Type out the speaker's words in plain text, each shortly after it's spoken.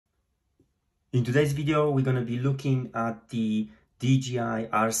In today's video, we're going to be looking at the DJI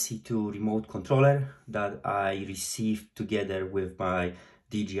RC2 remote controller that I received together with my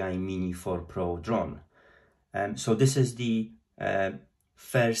DJI Mini 4 Pro drone. So this is the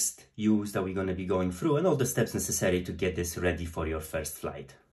first use that we're going to be going through and all the steps necessary to get this ready for your first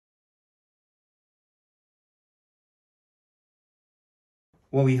flight.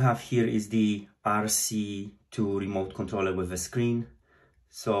 What we have here is the RC2 remote controller with a screen.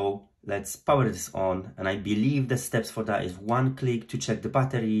 So let's power this on, and I believe the steps for that is one click to check the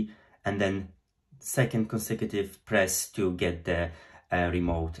battery and then second consecutive press to get the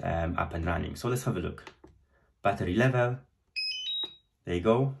remote up and running. So let's have a look. Battery level, there you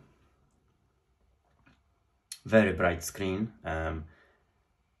go. Very bright screen,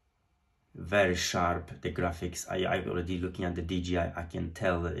 very sharp, the graphics. I'm already looking at the DJI, I can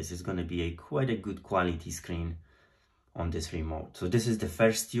tell that this is going to be quite a good quality screen on this remote. So this is the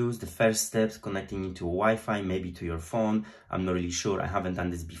first use, the first steps, connecting into Wi-Fi, maybe to your phone. I'm not really sure, I haven't done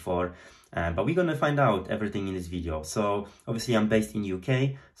this before, but we're gonna find out everything in this video. So obviously I'm based in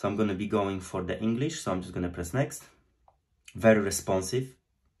UK, so I'm gonna be going for the English, so I'm just gonna press next. Very responsive,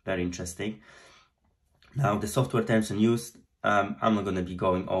 very interesting. Now the software terms and use, I'm not gonna be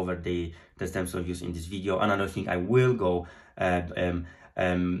going over the terms of use in this video. Another thing I will go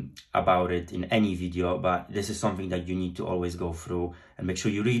about it in any video, but this is something that you need to always go through and make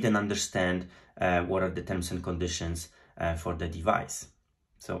sure you read and understand what are the terms and conditions for the device.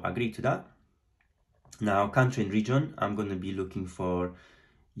 So agree to that. Now country and region, I'm going to be looking for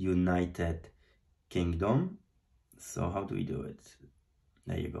United Kingdom. So how do we do it?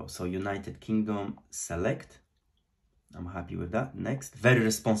 There you go. So United Kingdom, select. I'm happy with that. Next, very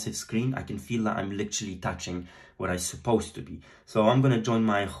responsive screen. I can feel that I'm literally touching what I'm supposed to be. So I'm going to join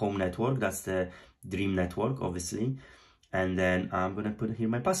my home network. That's the Dream network, obviously. And then I'm going to put here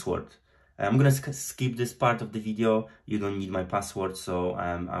my password. I'm going to skip this part of the video. You don't need my password. So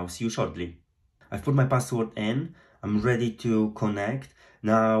I'll see you shortly. I've put my password in. I'm ready to connect.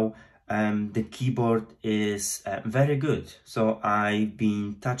 Now, the keyboard is very good. So I've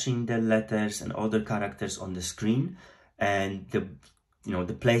been touching the letters and other characters on the screen. And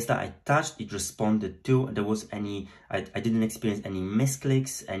the place that I touched, it responded to. There was I didn't experience any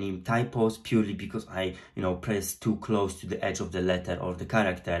misclicks, any typos, purely because I pressed too close to the edge of the letter or the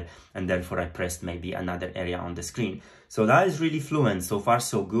character, and therefore I pressed maybe another area on the screen. So that is really fluent. So far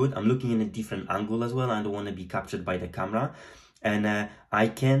so good. I'm looking in a different angle as well. I don't want to be captured by the camera, and I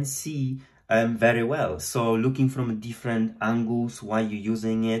can see very well. So looking from different angles while you're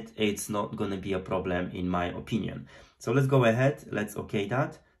using it, it's not going to be a problem in my opinion. So let's go ahead, let's OK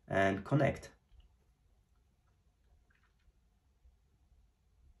that and connect.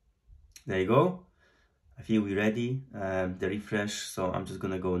 There you go. I feel we're ready. The refresh, so I'm just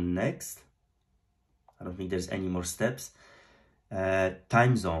gonna go next. I don't think there's any more steps.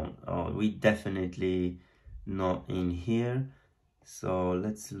 Time zone, oh, we definitely not in here. So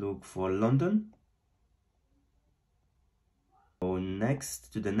let's look for London. Go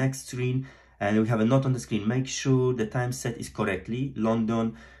next to the next screen. And we have a note on the screen. Make sure the time set is correctly.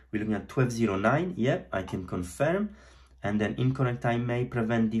 London, we're looking at 12:09. Yep, I can confirm. And then incorrect time may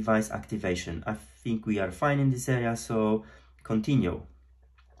prevent device activation. I think we are fine in this area, so continue.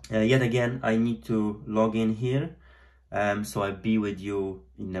 Yet again, I need to log in here. So I'll be with you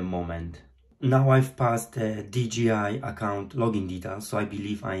in a moment. Now I've passed the DJI account login details, so I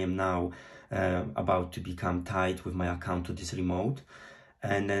believe I am now about to become tied with my account to this remote.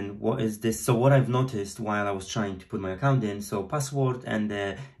 And then what is this? So what I've noticed while I was trying to put my account in, so password and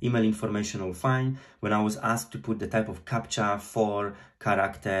the email information all fine. When I was asked to put the type of CAPTCHA for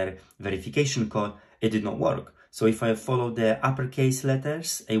character verification code, it did not work. So if I followed the uppercase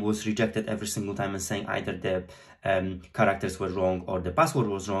letters, it was rejected every single time and saying either the characters were wrong or the password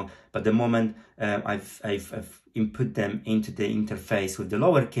was wrong. But the moment I've input them into the interface with the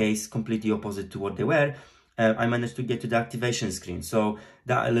lowercase, completely opposite to what they were, I managed to get to the activation screen. So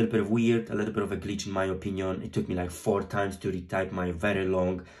that a little bit of weird, a little bit of a glitch in my opinion. It took me like 4 times to retype my very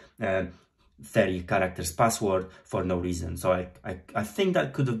long 30 characters password for no reason. So I think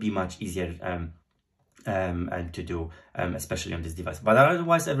that could have been much easier and to do, especially on this device. But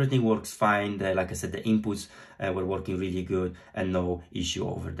otherwise everything works fine. Like I said, the inputs were working really good and no issue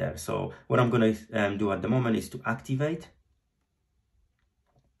over there. So what I'm gonna do at the moment is to activate.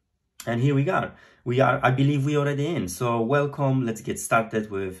 And here we are. I believe we're already in. So welcome, let's get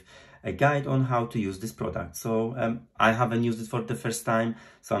started with a guide on how to use this product. So I haven't used it for the first time,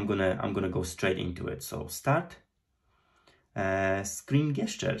 so I'm gonna go straight into it. So start, screen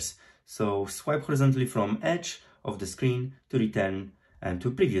gestures. So swipe horizontally from edge of the screen to return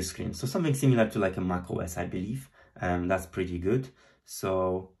to previous screens. So something similar to like a Mac OS, I believe. That's pretty good.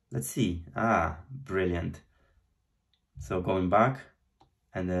 So let's see. Brilliant. So going back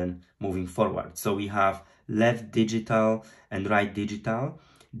and then moving forward. So we have left digital and right digital.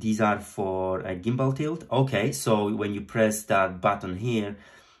 These are for a gimbal tilt. Okay, so when you press that button here,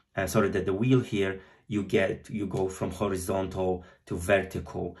 the wheel here, you go from horizontal to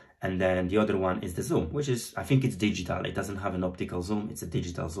vertical, and then the other one is the zoom, which is, I think it's digital. It doesn't have an optical zoom, it's a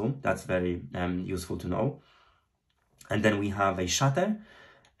digital zoom. That's very useful to know. And then we have a shutter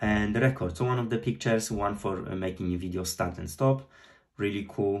and the record. So one of the pictures, one for making a video start and stop. Really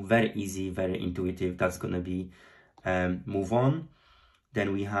cool, very easy, very intuitive. That's gonna be move on.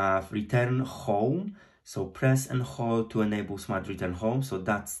 Then we have return home. So press and hold to enable smart return home. So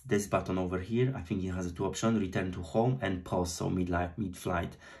that's this button over here. I think it has two options, return to home and pause. So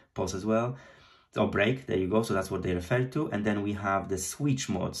mid-flight pause as well. So break, there you go. So that's what they refer to. And then we have the switch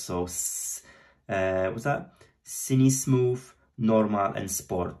mode. So what's that? Cine, smooth, normal and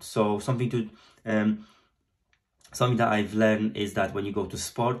sport. So something that I've learned is that when you go to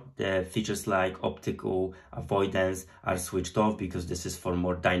sport, the features like optical avoidance are switched off because this is for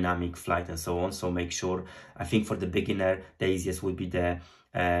more dynamic flight and so on. So make sure, I think for the beginner, the easiest would be the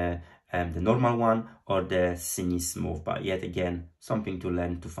normal one or the Cine Smooth. But yet again, something to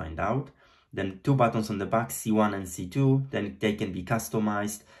learn to find out. Then two buttons on the back, C1 and C2. Then they can be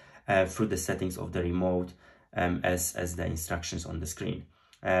customized through the settings of the remote as the instructions on the screen.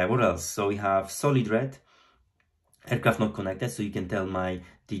 What else? So we have solid red. Aircraft not connected, so you can tell my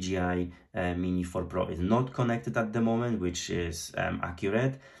DJI Mini 4 Pro is not connected at the moment, which is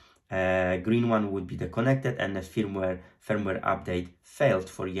accurate. Green one would be the connected, and the firmware update failed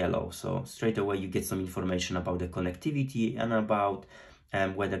for yellow. So straight away you get some information about the connectivity and about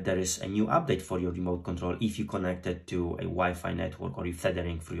whether there is a new update for your remote control if you connect it to a Wi-Fi network or if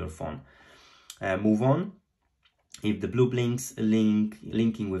tethering through your phone. Move on. If the blue blinks,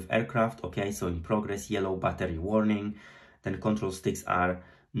 linking with aircraft, okay, so in progress, yellow, battery warning. Then control sticks are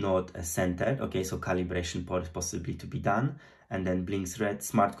not centered, okay, so calibration possibly to be done. And then blinks red,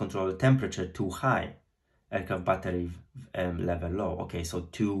 smart control, temperature too high, aircraft battery level low. Okay, so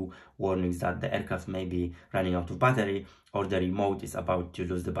two warnings that the aircraft may be running out of battery or the remote is about to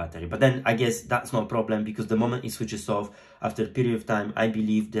lose the battery. But then I guess that's no problem because the moment it switches off, after a period of time, I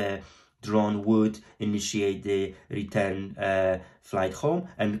believe the drone would initiate the return flight home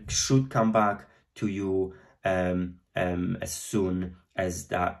and should come back to you as soon as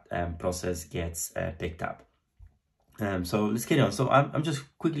that process gets picked up. So let's carry on. So I'm just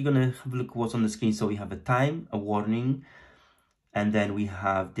quickly gonna have a look what's on the screen. So we have a time, a warning, and then we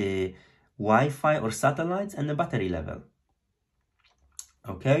have the Wi-Fi or satellites and the battery level.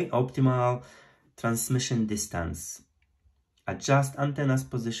 Okay, optimal transmission distance. Adjust antenna's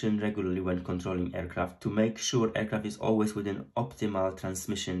position regularly when controlling aircraft to make sure aircraft is always within optimal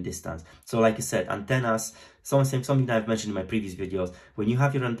transmission distance. So like I said, antennas, something that I've mentioned in my previous videos, when you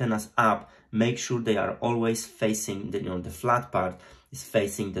have your antennas up, make sure they are always facing, the flat part is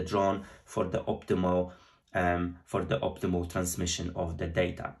facing the drone for the optimal transmission of the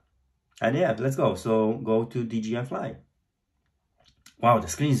data. And yeah, let's go. So go to DJI Fly. Wow, the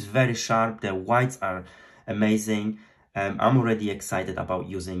screen is very sharp. The whites are amazing. I'm already excited about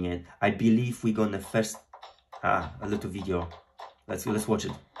using it. I believe we're gonna first a little video. Let's watch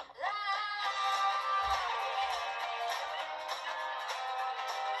it.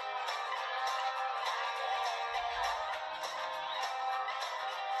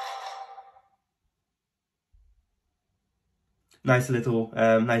 Nice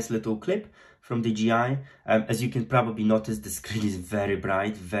little clip from DJI. As you can probably notice, the screen is very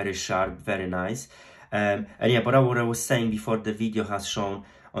bright, very sharp, very nice. And yeah, but what I was saying before the video has shown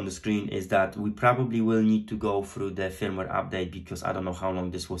on the screen is that we probably will need to go through the firmware update because I don't know how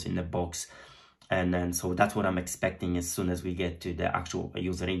long this was in the box. And then so that's what I'm expecting as soon as we get to the actual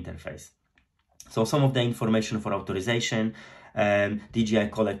user interface. So some of the information for authorization, DJI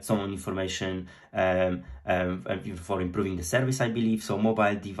collects some information for improving the service, I believe. So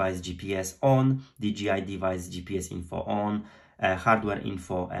mobile device GPS on, DJI device GPS info on, hardware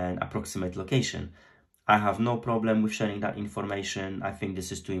info and approximate location. I have no problem with sharing that information. I think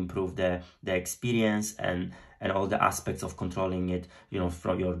this is to improve the experience and all the aspects of controlling it,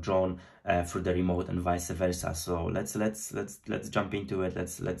 from your drone through the remote and vice versa. So let's jump into it.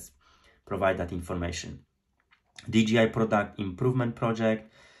 Let's provide that information. DJI product improvement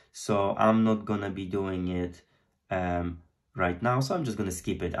project. So I'm not gonna be doing it right now. So I'm just gonna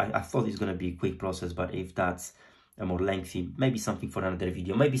skip it. I thought it's gonna be a quick process, but if that's more lengthy, maybe something for another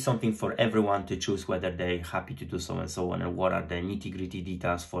video, maybe something for everyone to choose whether they're happy to do so and so on, and what are the nitty-gritty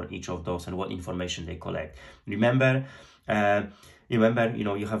details for each of those and what information they collect. Remember, you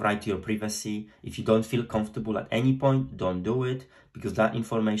know, you have right to your privacy. If you don't feel comfortable at any point, don't do it, because that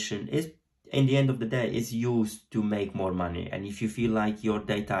information is, in the end of the day, is used to make more money. And if you feel like your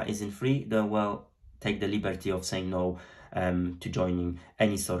data isn't free, then, well, take the liberty of saying no to joining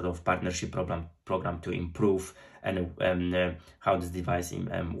any sort of partnership program to improve and how this device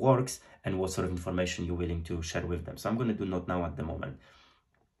works and what sort of information you're willing to share with them. So I'm going to do not now at the moment.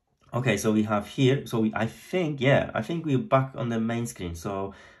 Okay, so we have here, so I think we're back on the main screen.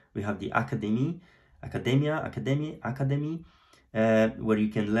 So we have the Academy, where you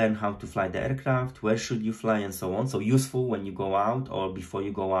can learn how to fly the aircraft, where should you fly, and so on. So useful when you go out or before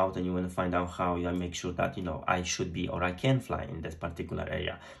you go out and you want to find out how you make sure that, you know, I should be or I can fly in this particular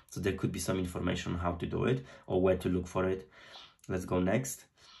area. So there could be some information on how to do it or where to look for it. Let's go next.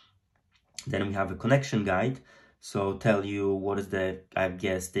 Then we have a connection guide. So tell you what is the, I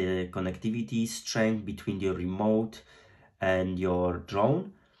guess, the connectivity strength between your remote and your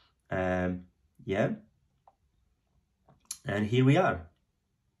drone. Yeah. And here we are.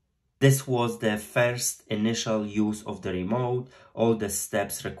 This was the first initial use of the remote, all the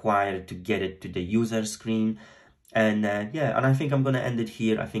steps required to get it to the user screen. And yeah, and I think I'm going to end it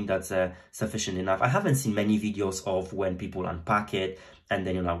here. I think that's sufficient enough. I haven't seen many videos of when people unpack it and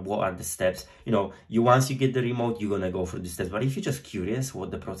then, you know, what are the steps. You know, once you get the remote, you're going to go through the steps. But if you're just curious what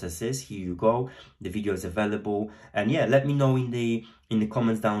the process is, here you go. The video is available. And yeah, let me know in the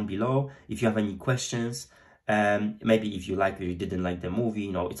comments down below if you have any questions. Maybe if you like or you didn't like the movie,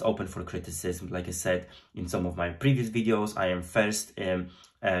 you know, it's open for criticism. Like I said in some of my previous videos, I am first, you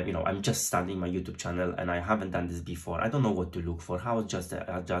know, I'm just starting my YouTube channel and I haven't done this before. I don't know what to look for, how just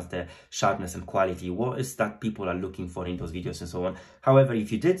the sharpness and quality, what is that people are looking for in those videos and so on. However, if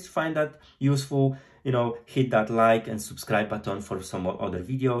you did find that useful, you know, hit that like and subscribe button for some other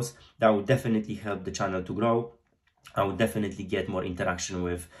videos. That would definitely help the channel to grow. I would definitely get more interaction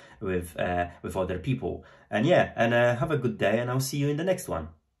with other people. And yeah, and have a good day, and I'll see you in the next one.